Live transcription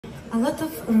a lot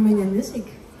of Romanian music.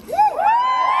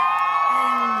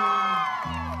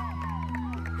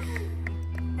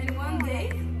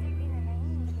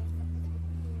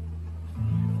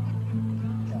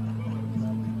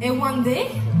 And one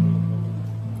day,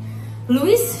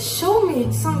 Luis showed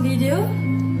me some video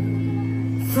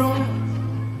from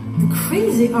the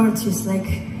crazy artists, like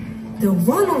the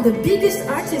one of the biggest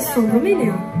artists from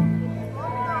Romania.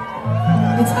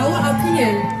 It's our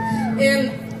opinion,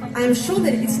 and I'm sure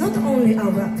that it's not only our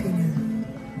opinion.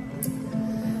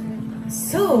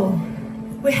 So,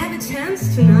 we have a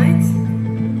chance tonight.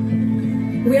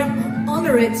 We are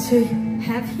honored to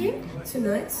have him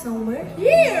tonight somewhere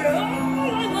here. Oh,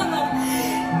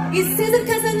 it's Cezar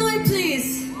Cazanoi,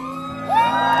 please.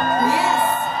 Yes.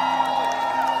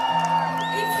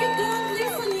 If you don't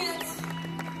listen yet,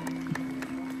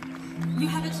 you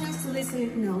have a chance to listen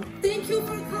it now. Thank you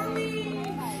for coming.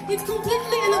 It's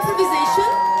completely an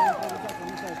improvisation.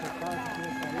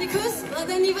 Because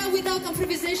Ladaniva without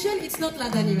improvisation, it's not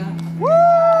Ladaniva. Woo!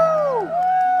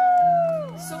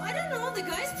 So I don't know, the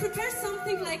guys prepare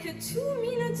something like a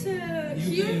 2-minute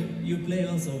here. You play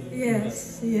also.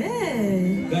 Yes,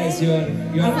 yeah. Guys, you are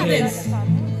great.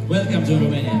 Welcome to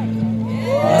Romania.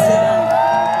 Yeah.